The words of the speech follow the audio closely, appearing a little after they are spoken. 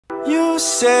You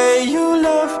say you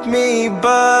love me,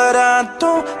 but I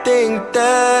don't think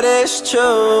that is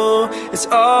true. It's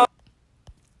all.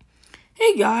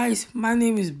 Hey guys, my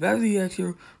name is Beverly X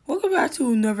here. Welcome back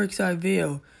to another exciting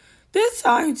video. This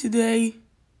time today,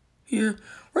 we're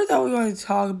going to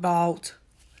talk about,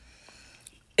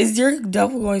 is there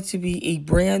definitely going to be a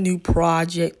brand new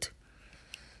project,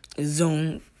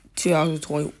 Zone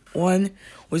 2021?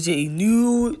 Was it a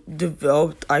new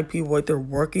developed IP what they're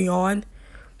working on?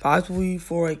 Possibly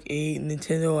for like a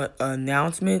Nintendo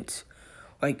announcement,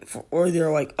 or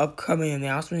their upcoming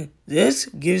announcement. This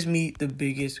gives me the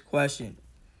biggest question.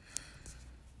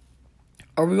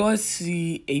 Are we going to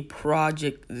see a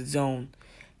Project Zone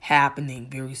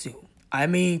happening very soon? I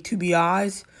mean, to be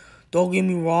honest, don't get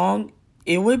me wrong,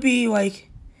 it would be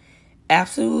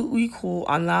absolutely cool.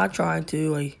 I'm not trying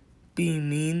to be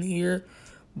mean here,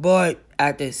 but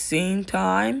at the same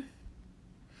time,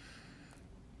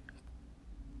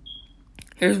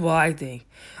 here's what I think.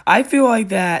 I feel like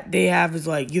that they have is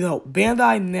Bandai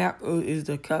Namco is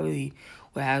the company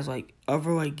that has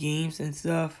other games and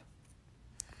stuff.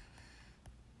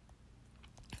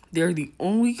 They're the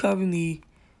only company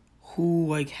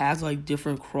who has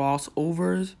different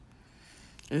crossovers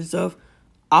and stuff.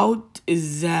 I'll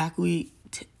exactly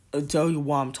tell you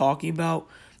what I'm talking about,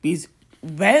 because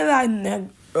Bandai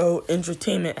Namco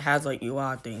Entertainment has a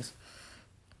lot of things.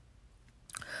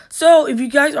 So if you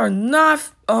guys are not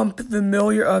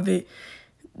familiar of it,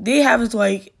 they have its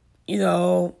for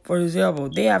example,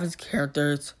 they have its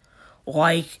characters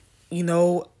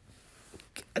Namco,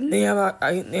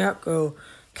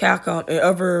 Capcom, and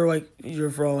other you're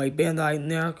from Bandai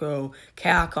Namco,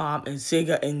 Capcom, and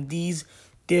Sega, and these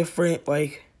different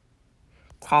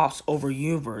crossover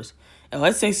universe. And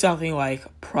let's say something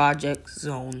like Project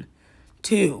Zone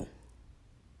 2.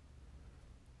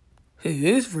 It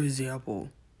is, for example,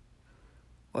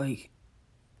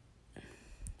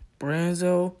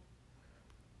 Branzo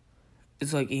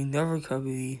is another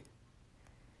company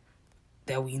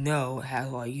that we know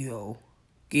has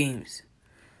games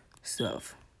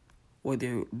stuff what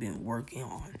they've been working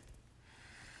on.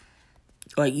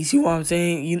 You see what I'm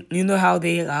saying? You know how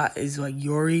they got is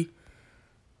Yuri.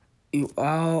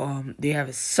 They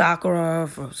have Sakura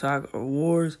from Sakura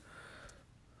Wars.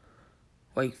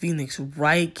 Phoenix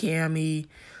Wright, Cammy,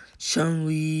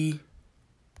 Chun-Li.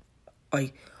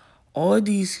 All of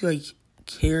these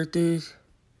characters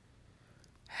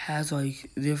has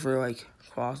different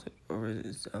crossovers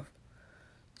and stuff.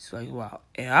 It's wow.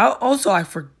 And I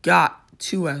forgot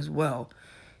too as well.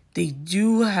 They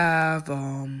do have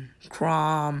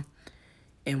Chrom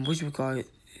and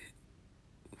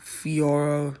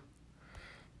Fiora.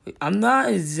 I'm not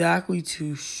exactly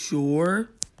too sure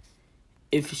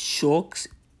if Shulk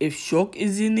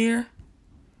is in there.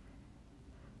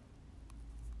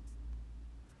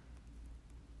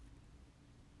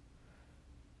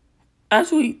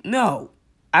 Actually, no.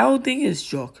 I don't think it's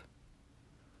Shulk.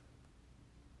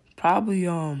 Probably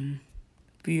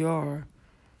VR.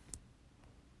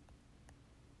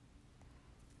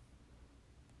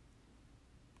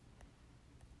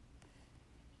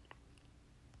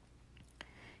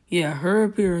 Yeah, her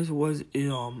appearance was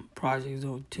in Project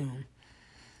Zone 2.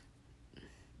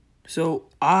 So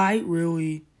I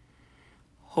really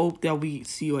hope that we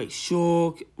see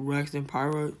Shulk, Rex, and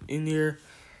Pyra in there.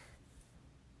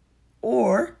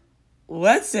 Or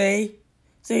let's say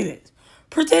this.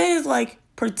 Pretend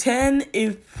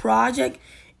if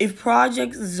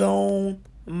Project Zone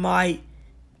might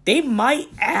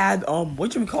add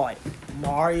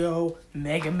Mario,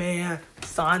 Mega Man,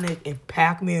 Sonic, and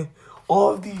Pac-Man,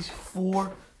 all of these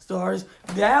 4 stars.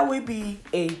 That would be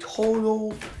a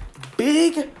total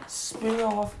big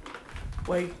spin-off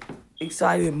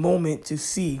exciting moment to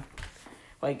see.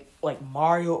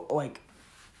 Mario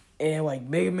and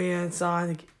Mega Man,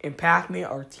 Sonic, and Pac-Man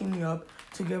are teaming up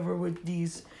together with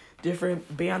these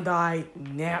different Bandai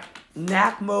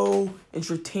Namco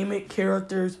Entertainment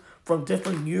characters from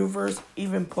different universes,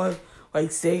 even plus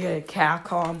Sega and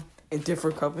Capcom and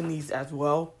different companies as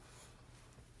well.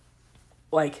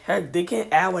 Heck, they can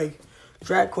add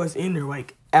Dragon Quest in there,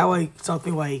 add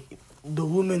something the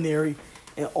Luminary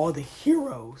and all the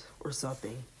heroes or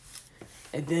something,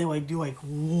 and then do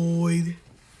Lloyd,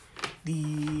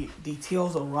 the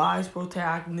Tales of Rise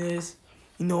protagonist.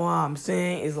 You know what I'm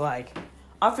saying? Is I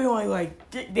feel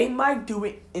they might do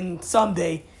it in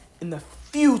someday in the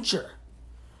future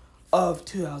of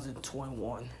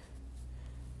 2021.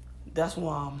 That's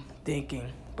what I'm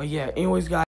thinking. But yeah, anyways, guys.